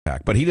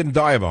attack. But he didn't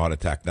die of a heart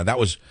attack. Now, that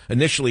was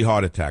initially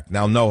heart attack.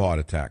 Now, no heart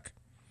attack.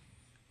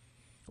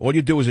 All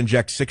you do is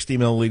inject 60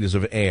 milliliters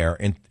of air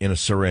in a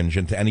syringe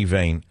into any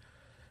vein,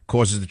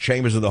 causes the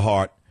chambers of the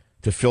heart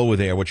to fill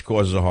with air, which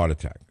causes a heart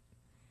attack.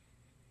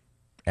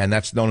 And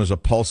that's known as a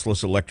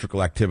pulseless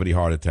electrical activity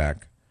heart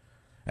attack.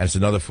 And it's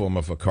another form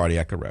of a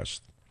cardiac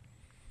arrest.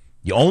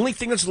 The only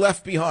thing that's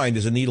left behind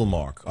is a needle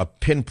mark, a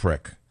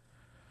pinprick.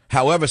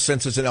 However,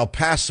 since it's in El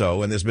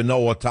Paso and there's been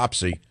no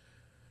autopsy,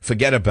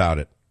 forget about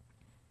it.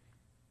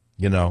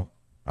 You know,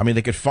 I mean,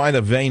 they could find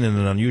a vein in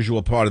an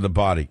unusual part of the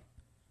body.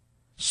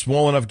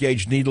 Small enough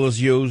gauge needle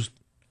is used.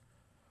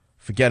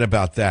 Forget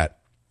about that.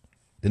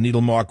 The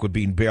needle mark would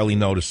be barely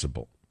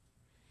noticeable.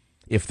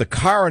 If the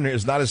coroner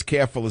is not as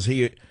careful as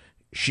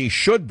she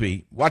should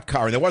be, what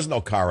coroner? There was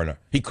no coroner.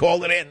 He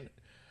called it in.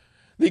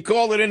 He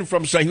called it in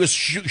from saying he was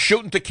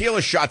shooting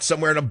tequila shots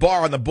somewhere in a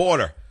bar on the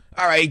border.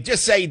 All right,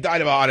 just say he died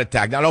of a heart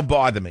attack. Now, don't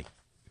bother me.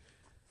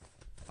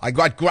 I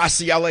got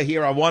Graciela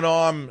here on one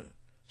arm.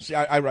 See,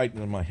 I write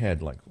in my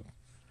head like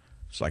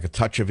it's like a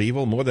touch of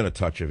evil, more than a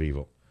touch of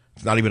evil.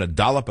 It's not even a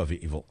dollop of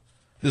evil.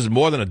 This is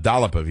more than a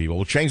dollop of evil.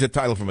 We'll change the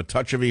title from A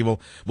Touch of Evil.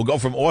 We'll go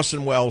from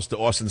Orson Welles to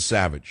Orson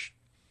Savage.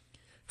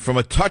 From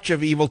a touch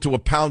of evil to a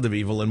pound of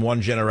evil in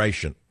one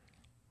generation.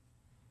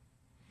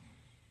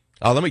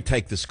 Let me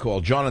take this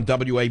call. John on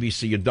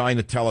WABC, you're dying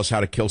to tell us how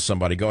to kill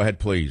somebody. Go ahead,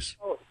 please.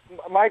 Oh,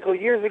 Michael,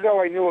 years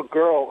ago I knew a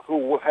girl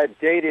who had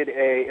dated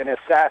an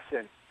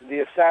assassin. The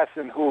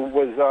assassin who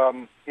was,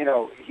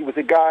 he was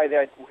a guy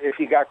that if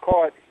he got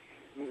caught,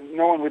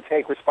 no one would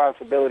take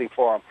responsibility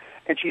for him.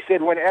 And she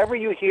said, whenever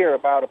you hear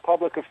about a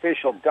public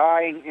official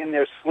dying in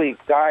their sleep,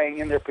 dying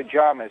in their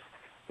pajamas,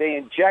 they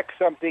inject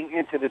something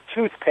into the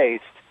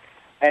toothpaste,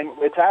 and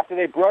it's after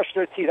they brush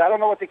their teeth. I don't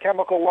know what the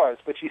chemical was,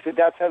 but she said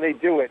that's how they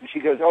do it. And she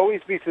goes,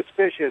 always be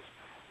suspicious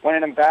when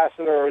an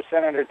ambassador or a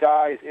senator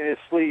dies in his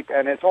sleep,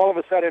 and it's all of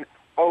a sudden,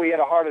 oh, he had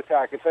a heart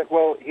attack. It's like,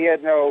 well, he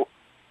had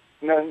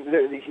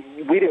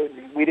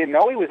we didn't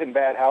know he was in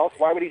bad health.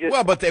 Why would he just...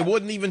 Well, but they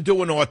wouldn't even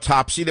do an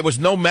autopsy. There was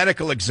no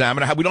medical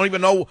examiner. We don't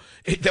even know.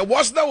 There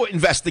was no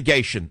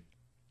investigation.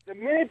 The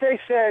minute they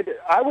said,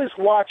 I was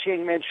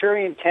watching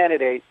Manchurian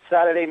Candidate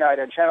Saturday night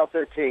on Channel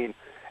 13,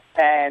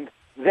 and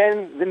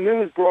then the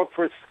news broke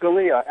for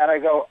Scalia, and I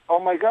go, oh,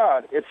 my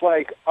God, it's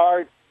like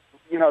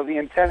the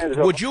intent is...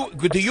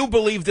 Do you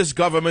believe this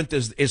government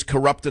is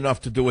corrupt enough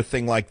to do a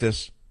thing like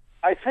this?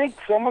 I think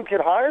someone could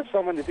hire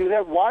someone to do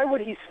that. Why would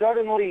he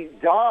suddenly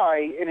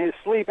die in his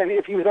sleep? And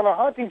if he was on a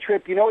hunting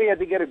trip, he had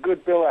to get a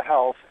good bill of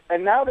health.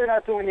 And now they're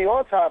not doing the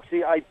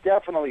autopsy. I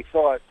definitely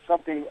thought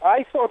something.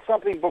 I thought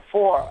something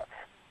before.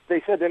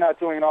 They said they're not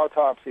doing an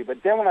autopsy.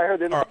 But then when I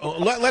heard they're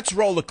let's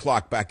roll the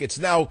clock back. It's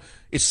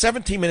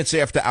 17 minutes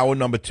after hour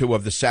number 2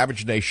 of the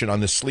Savage Nation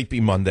on this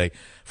Sleepy Monday.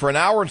 For an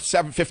hour and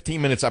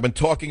 15 minutes, I've been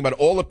talking about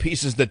all the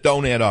pieces that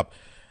don't add up.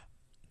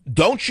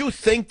 Don't you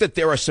think that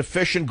there are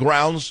sufficient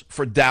grounds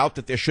for doubt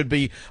that there should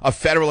be a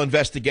federal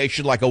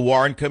investigation like a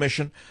Warren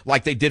Commission,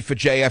 like they did for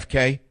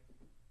JFK?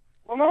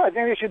 Well, no, I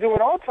think they should do an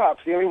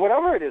autopsy. I mean,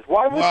 whatever it is.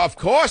 Why would... Well, of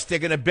course, they're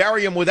going to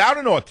bury him without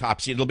an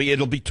autopsy. It'll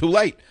be too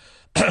late.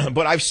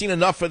 But I've seen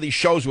enough of these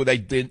shows where they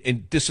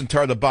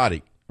disinter the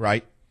body,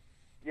 right?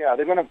 Yeah,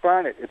 they're going to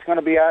burn it. It's going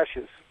to be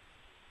ashes.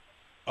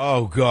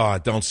 Oh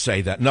God, don't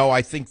say that. No,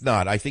 I think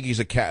not. I think he's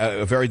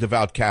a very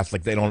devout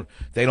Catholic. They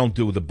don't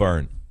do the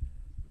burn.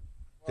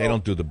 They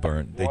don't do the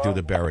burn. They do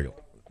the burial.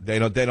 They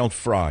don't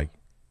fry.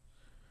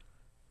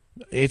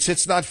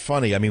 It's not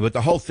funny. I mean, but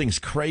the whole thing's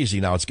crazy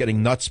now. It's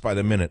getting nuts by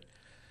the minute.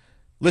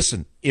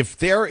 Listen, if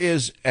there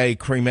is a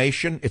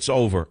cremation, it's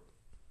over.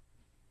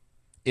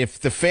 If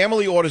the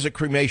family orders a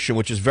cremation,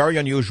 which is very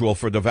unusual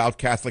for a devout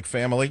Catholic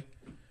family,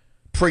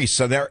 priests,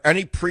 are there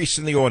any priests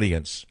in the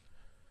audience?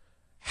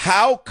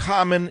 How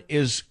common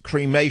is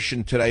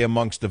cremation today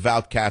amongst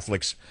devout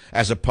Catholics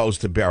as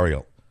opposed to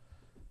burial?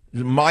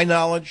 My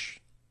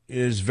knowledge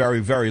is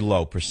very, very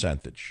low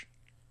percentage.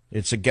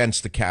 It's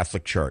against the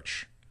Catholic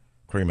Church,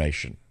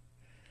 cremation,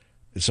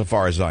 so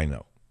far as I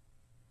know.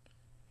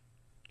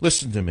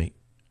 Listen to me.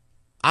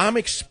 I'm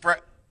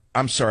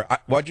sorry,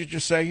 what did you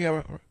just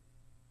say?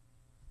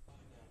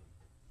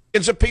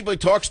 It's a people who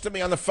talks to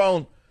me on the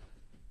phone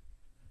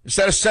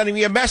instead of sending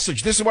me a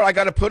message. This is what I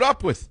got to put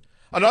up with.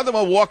 Another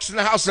one walks in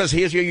the house and says,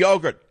 here's your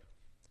yogurt.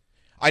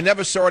 I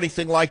never saw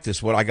anything like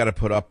this, what I got to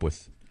put up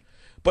with.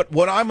 But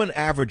when I'm an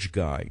average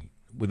guy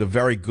with a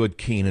very good,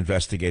 keen,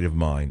 investigative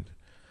mind,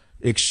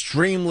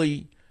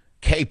 extremely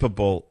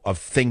capable of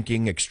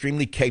thinking,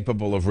 extremely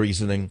capable of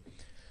reasoning,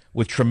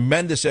 with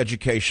tremendous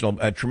educational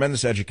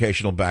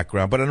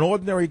background, but an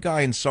ordinary guy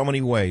in so many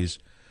ways.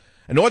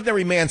 An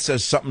ordinary man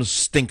says something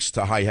stinks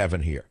to high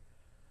heaven here.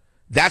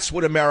 That's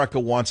what America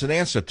wants an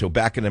answer to.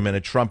 Back in a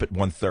minute, Trump at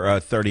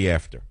 1:30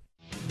 after.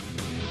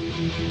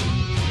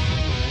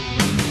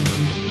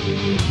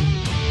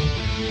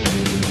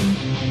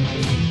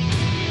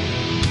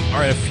 All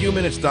right, in a few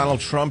minutes, Donald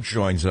Trump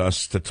joins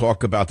us to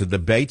talk about the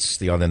debates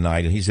the other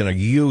night, and he's in a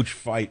huge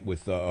fight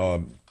with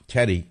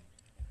Teddy,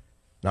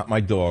 not my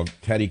dog,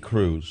 Teddy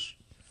Cruz.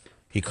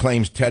 He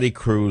claims Teddy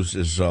Cruz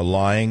is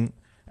lying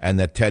and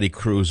that Teddy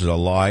Cruz is a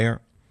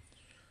liar.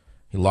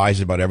 He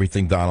lies about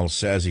everything Donald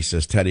says. He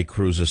says Teddy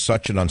Cruz is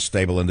such an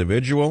unstable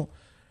individual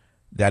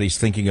that he's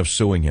thinking of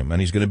suing him,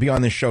 and he's going to be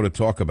on this show to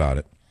talk about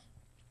it.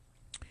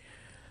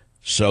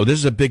 So this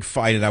is a big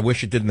fight, and I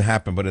wish it didn't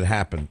happen, but it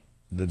happened.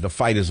 The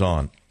fight is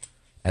on,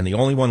 and the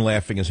only one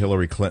laughing is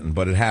Hillary Clinton,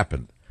 but it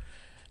happened.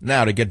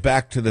 Now, to get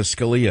back to the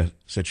Scalia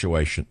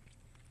situation.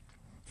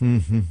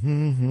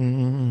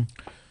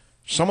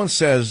 Someone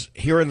says,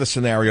 here are the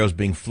scenarios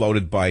being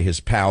floated by his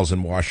pals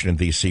in Washington,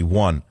 D.C.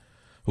 1,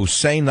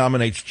 Hussein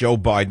nominates Joe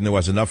Biden, who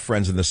has enough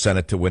friends in the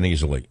Senate to win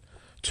easily.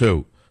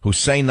 2,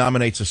 Hussein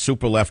nominates a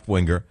super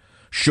left-winger,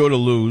 sure to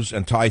lose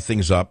and tie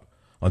things up,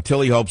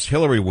 until he hopes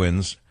Hillary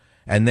wins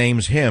and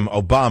names him,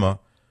 Obama,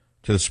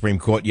 to the Supreme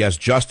Court. Yes,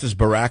 Justice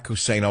Barack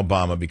Hussein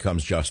Obama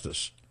becomes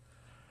justice.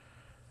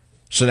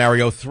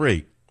 Scenario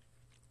 3.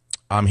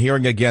 I'm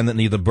hearing again that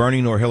neither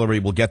Bernie nor Hillary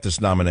will get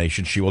this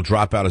nomination. She will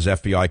drop out as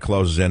FBI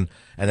closes in,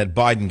 and that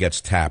Biden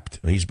gets tapped.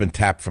 He's been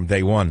tapped from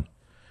day one.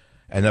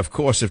 And, of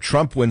course, if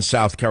Trump wins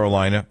South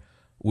Carolina,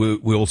 we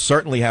will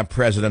certainly have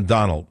President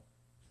Donald,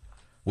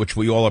 which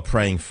we all are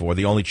praying for,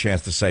 the only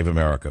chance to save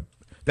America.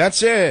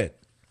 That's it.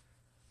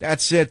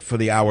 That's it for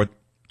the hour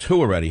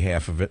 2 already,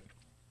 half of it.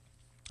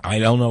 I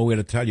don't know where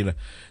to tell you.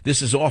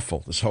 This is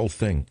awful, this whole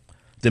thing.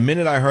 The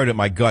minute I heard it,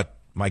 my gut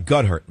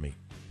hurt me.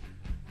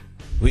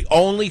 The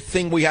only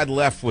thing we had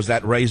left was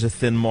that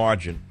razor-thin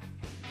margin.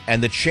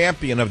 And the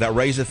champion of that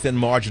razor-thin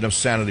margin of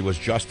sanity was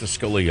Justice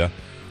Scalia,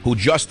 who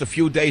just a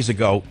few days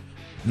ago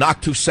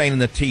knocked Hussein in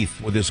the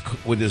teeth with his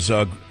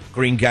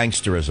green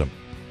gangsterism.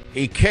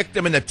 He kicked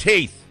him in the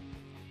teeth.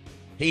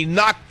 He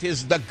knocked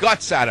the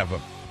guts out of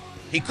him.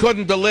 He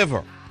couldn't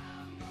deliver.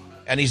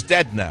 And he's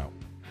dead now.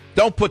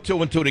 Don't put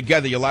 2 and 2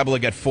 together. You're liable to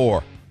get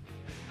 4.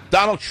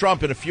 Donald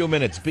Trump in a few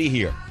minutes. Be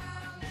here.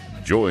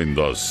 Join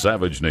the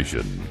Savage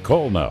Nation.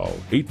 Call now,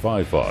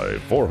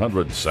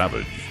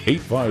 855-400-SAVAGE,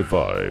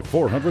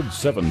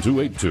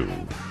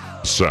 855-400-7282.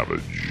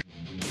 Savage.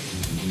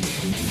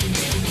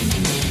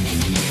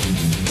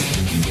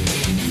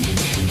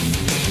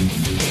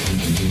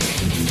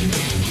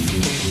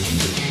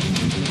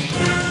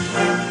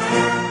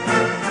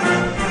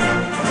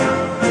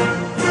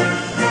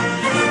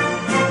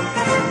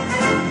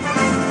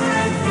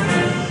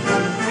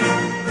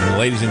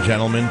 Ladies and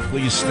gentlemen,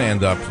 please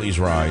stand up. Please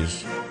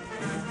rise.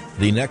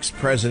 The next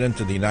president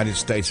of the United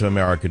States of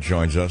America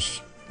joins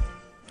us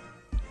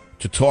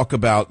to talk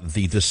about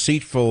the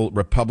deceitful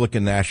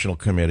Republican National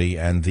Committee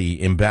and the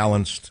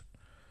imbalanced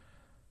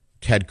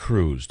Ted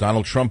Cruz.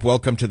 Donald Trump,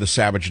 welcome to the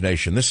Savage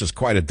Nation. This is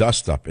quite a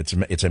dust-up.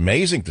 It's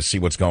amazing to see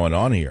what's going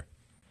on here.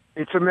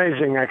 It's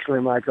amazing,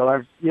 actually, Michael.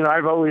 I've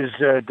always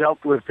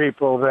dealt with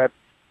people that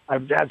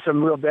I've had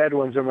some real bad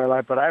ones in my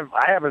life, but I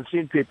haven't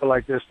seen people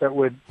like this that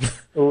would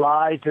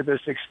lie to this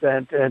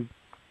extent. And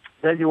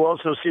then you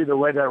also see the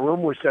way that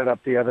room was set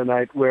up the other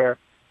night, where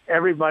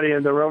everybody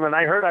in the room, and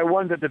I heard I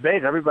won the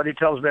debate. Everybody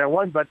tells me I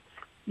won, but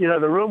the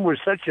room was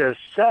such a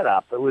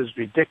setup. It was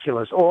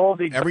ridiculous.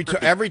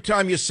 Every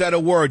time you said a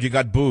word, you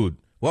got booed.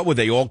 What were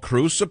they, all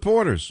Cruz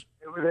supporters?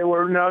 They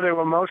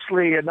were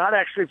mostly not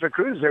actually for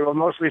Cruz. They were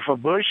mostly for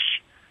Bush.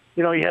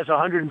 He has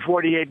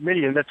 148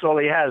 million. That's all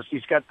he has.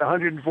 He's got the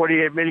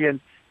 148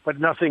 million, but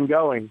nothing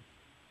going.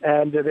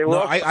 And they were.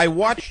 I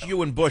watched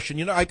you and Bush,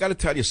 and I got to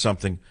tell you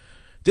something.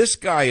 This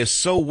guy is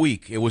so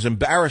weak. It was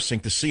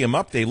embarrassing to see him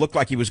up there. He looked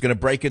like he was going to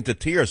break into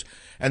tears.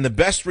 And the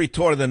best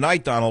retort of the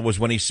night, Donald, was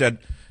when he said,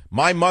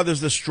 "My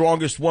mother's the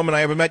strongest woman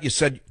I ever met." You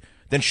said,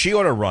 "Then she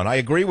ought to run." I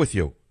agree with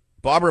you.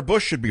 Barbara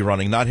Bush should be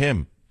running, not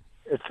him.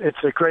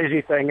 It's a crazy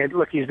thing. And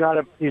look, he's not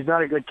a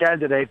good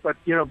candidate, but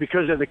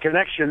because of the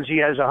connections, he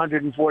has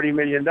 $140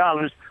 million.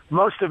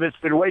 Most of it's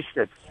been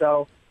wasted.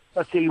 So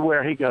let's see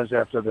where he goes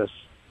after this.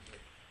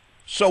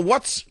 So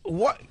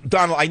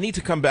Donald, I need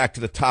to come back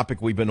to the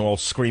topic we've been all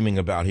screaming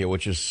about here,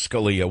 which is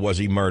Scalia. Was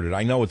he murdered?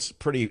 I know it's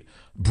pretty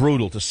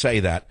brutal to say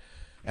that,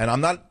 and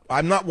I'm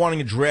not wanting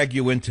to drag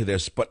you into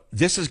this, but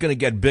this is going to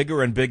get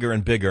bigger and bigger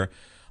and bigger.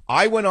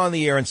 I went on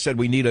the air and said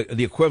we need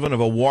the equivalent of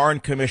a Warren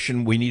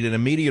Commission. We need an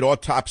immediate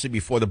autopsy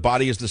before the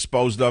body is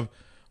disposed of.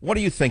 What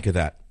do you think of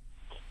that?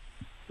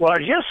 Well, I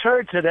just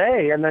heard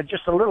today, and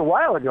just a little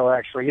while ago,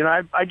 actually.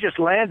 I just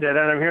landed, and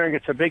I'm hearing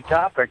it's a big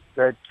topic,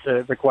 that's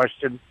the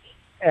question.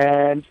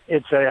 And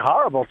it's a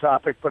horrible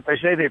topic, but they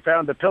say they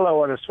found a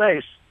pillow on his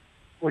face,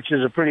 which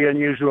is a pretty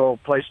unusual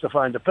place to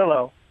find a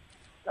pillow.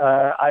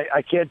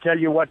 I can't tell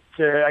you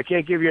I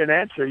can't give you an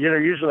answer.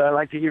 Usually I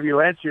like to give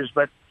you answers,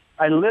 but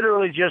I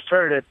literally just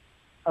heard it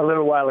a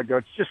little while ago.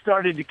 It's just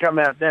starting to come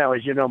out now,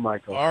 as you know,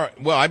 Michael. All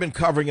right. Well, I've been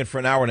covering it for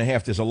an hour and a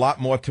half. There's a lot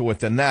more to it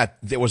than that.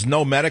 There was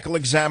no medical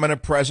examiner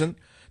present.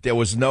 There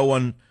was no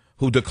one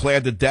who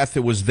declared the death.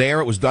 It was there.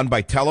 It was done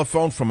by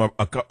telephone from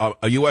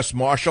a U.S.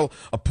 Marshal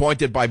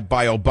appointed by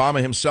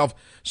Obama himself.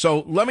 So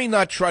let me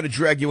not try to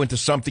drag you into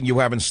something you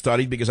haven't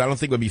studied, because I don't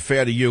think it would be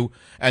fair to you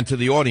and to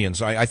the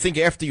audience. I think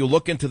after you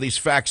look into these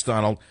facts,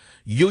 Donald,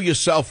 you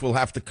yourself will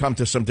have to come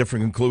to some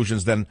different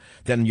conclusions than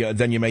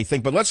you may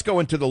think. But let's go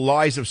into the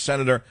lies of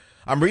Senator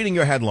I'm reading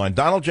your headline.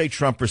 Donald J.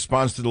 Trump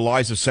responds to the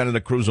lies of Senator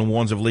Cruz and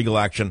warns of legal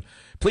action.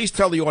 Please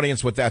tell the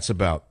audience what that's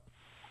about.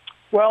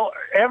 Well,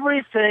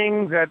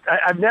 everything that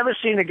I've never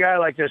seen a guy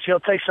like this. He'll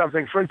take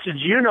something. For instance,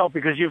 you know,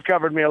 because you've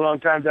covered me a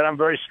long time, that I'm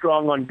very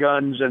strong on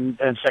guns and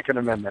Second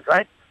Amendment,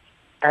 right?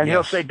 And Yes.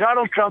 he'll say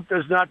Donald Trump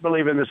does not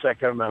believe in the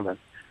Second Amendment.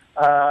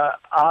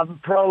 I'm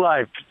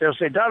pro-life. They'll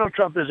say Donald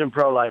Trump isn't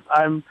pro-life.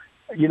 I'm,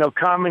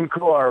 Common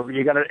Core.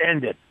 You got to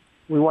end it.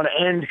 We want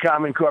to end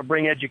Common Core,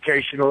 bring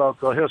education to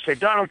local. He'll say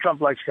Donald Trump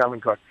likes Common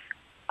Core.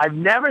 I've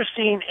never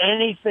seen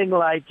anything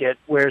like it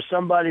where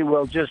somebody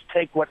will just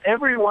take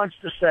whatever he wants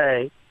to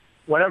say,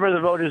 whatever the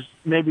voters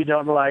maybe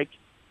don't like,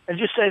 and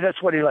just say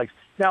that's what he likes.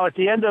 Now, at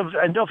the end of,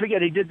 and don't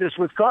forget, he did this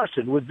with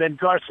Ben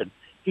Carson.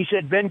 He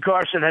said, Ben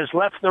Carson has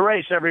left the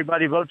race,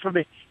 everybody vote for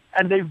me.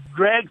 And they've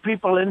dragged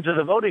people into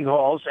the voting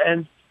halls,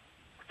 and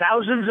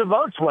thousands of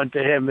votes went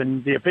to him,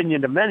 in the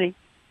opinion of many.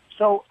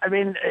 So,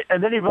 and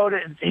then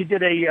he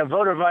did a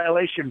voter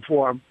violation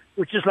form,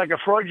 which is like a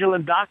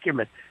fraudulent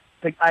document.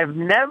 I've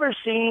never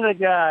seen a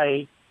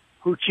guy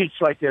who cheats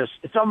like this.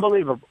 It's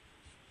unbelievable.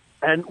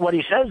 And what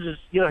he says is,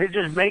 he'll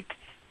just make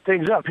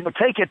things up. He'll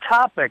take a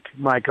topic,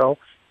 Michael,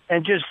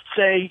 and just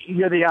say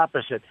you're the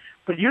opposite.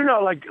 But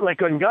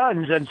like on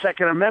guns and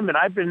Second Amendment,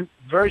 I've been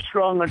very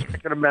strong on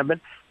Second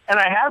Amendment, and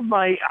I have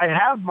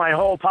my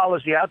whole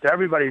policy out there.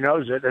 Everybody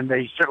knows it, and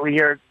they certainly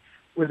hear it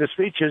with the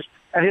speeches.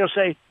 And he'll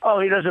say, "Oh,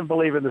 he doesn't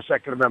believe in the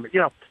Second Amendment."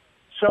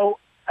 So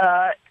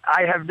I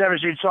have never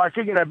seen. So I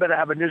figured I better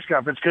have a news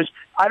conference because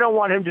I don't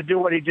want him to do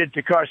what he did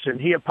to Carson.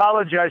 He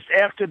apologized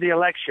after the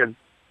election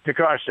to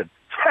Carson.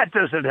 That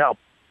doesn't help.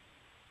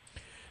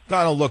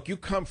 Donald, look, you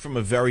come from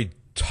a very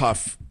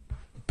tough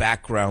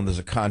background as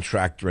a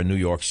contractor in New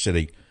York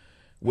City,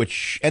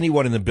 which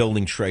anyone in the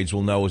building trades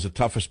will know is the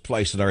toughest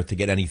place on earth to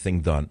get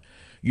anything done.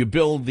 You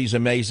build these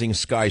amazing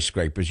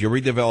skyscrapers. You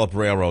redevelop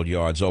railroad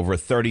yards over a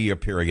 30-year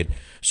period.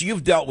 So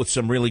you've dealt with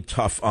some really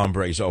tough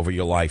hombres over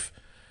your life.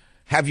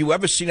 Have you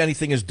ever seen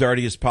anything as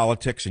dirty as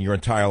politics in your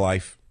entire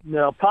life?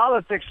 No,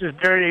 politics is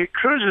dirty.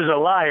 Cruz is a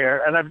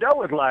liar, and I've dealt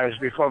with liars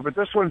before, but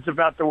this one's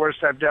about the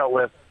worst I've dealt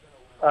with.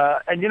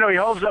 And he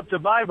holds up the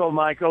Bible,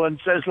 Michael,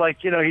 and says,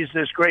 he's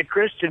this great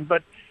Christian,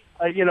 but,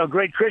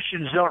 great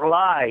Christians don't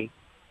lie.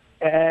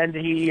 And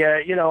he,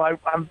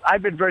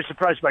 I've been very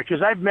surprised by it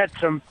because I've met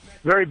some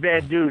very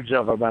bad dudes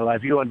over my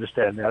life. You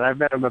understand that. I've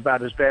met them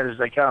about as bad as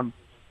they come.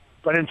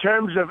 But in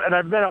terms of, and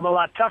I've met them a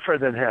lot tougher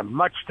than him,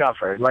 much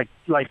tougher,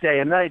 like day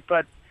and night.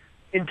 But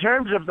in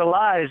terms of the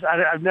lies,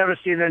 I've never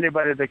seen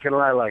anybody that can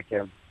lie like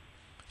him.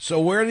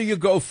 So where do you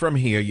go from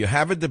here? You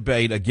have a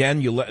debate.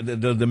 Again,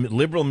 the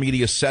liberal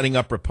media is setting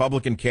up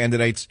Republican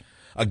candidates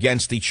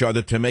against each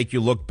other to make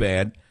you look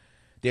bad.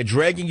 They're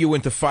dragging you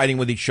into fighting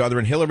with each other,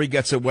 and Hillary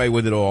gets away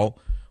with it all.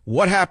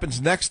 What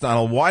happens next,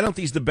 Donald? Why don't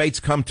these debates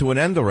come to an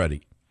end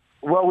already?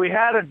 Well, we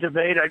had a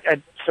debate.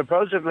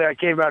 Supposedly, I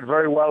came out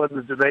very well in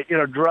the debate.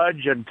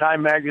 Drudge and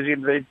Time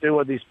Magazine, they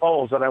do these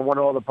polls, and I won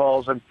all the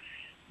polls and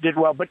did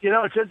well. But,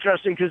 it's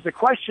interesting because the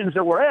questions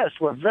that were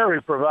asked were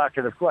very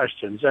provocative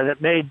questions, and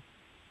it made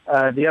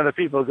the other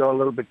people go a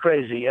little bit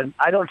crazy. And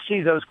I don't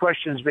see those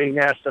questions being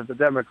asked of the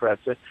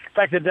Democrats. In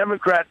fact, the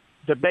Democrat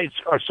debates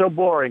are so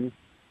boring,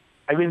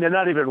 they're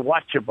not even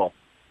watchable.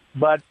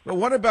 But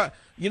what about,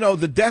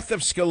 the death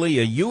of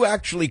Scalia? You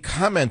actually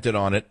commented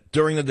on it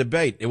during the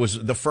debate. It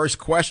was the first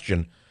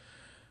question.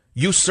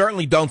 You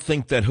certainly don't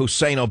think that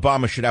Hussein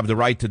Obama should have the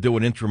right to do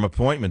an interim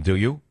appointment, do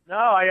you? No,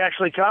 I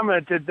actually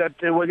commented that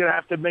we're going to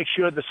have to make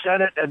sure the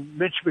Senate and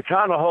Mitch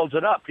McConnell holds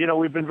it up.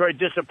 We've been very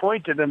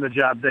disappointed in the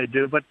job they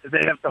do, but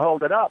they have to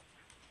hold it up.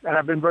 And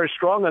I've been very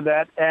strong on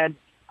that. And,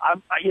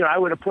 I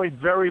would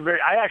appoint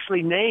I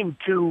actually named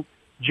two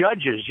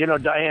judges,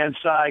 Diane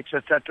Sykes,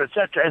 et cetera, et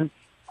cetera. And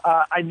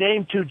I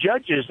named two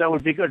judges that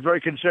would be good, very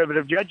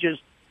conservative judges.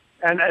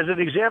 And as an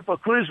example,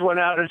 Cruz went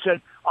out and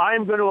said,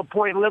 I'm going to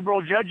appoint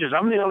liberal judges.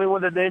 I'm the only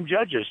one that named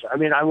judges.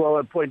 I will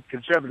appoint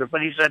conservative.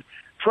 But he said,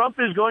 Trump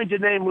is going to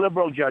name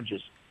liberal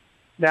judges.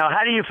 Now,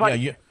 how do you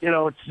find,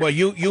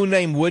 you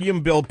named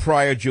William Bill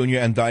Pryor Jr.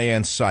 and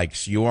Diane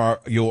Sykes. You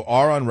are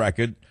on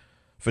record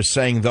for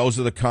saying those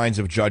are the kinds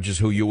of judges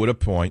who you would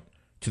appoint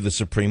to the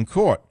Supreme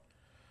Court.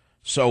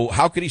 So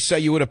how could he say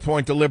you would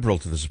appoint a liberal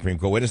to the Supreme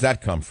Court? Where does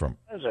that come from?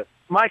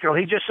 Michael,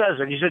 he just says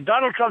it. He said,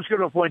 Donald Trump's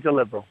going to appoint a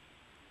liberal.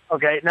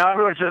 Okay, now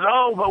everyone says,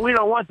 oh, but we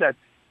don't want that.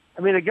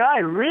 The guy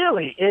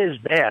really is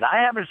bad.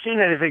 I haven't seen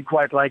anything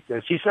quite like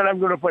this. He said, I'm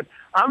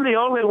the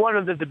only one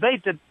in the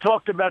debate that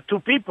talked about two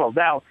people.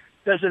 Now,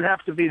 doesn't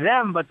have to be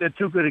them, but they're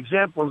two good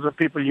examples of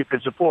people you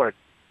can support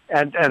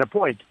and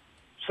appoint.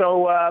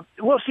 So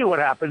we'll see what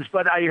happens.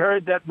 But I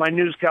heard that my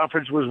news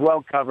conference was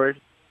well covered,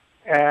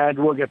 and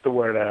we'll get the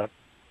word out.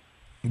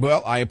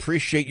 Well, I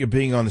appreciate you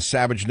being on the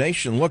Savage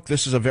Nation. Look,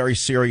 this is a very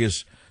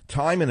serious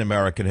time in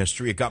American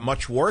history. It got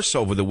much worse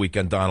over the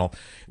weekend, Donald.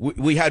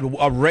 We had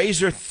a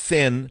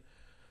razor-thin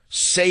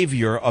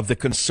savior of the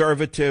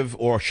conservative,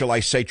 or shall I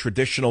say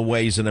traditional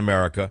ways in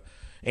America,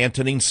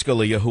 Antonin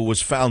Scalia, who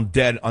was found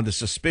dead under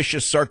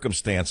suspicious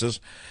circumstances.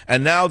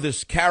 And now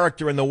this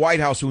character in the White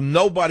House who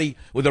nobody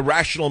with a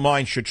rational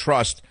mind should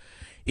trust,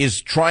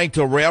 is trying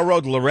to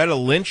railroad Loretta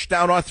Lynch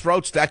down our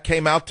throats. That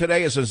came out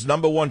today as his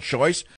number one choice.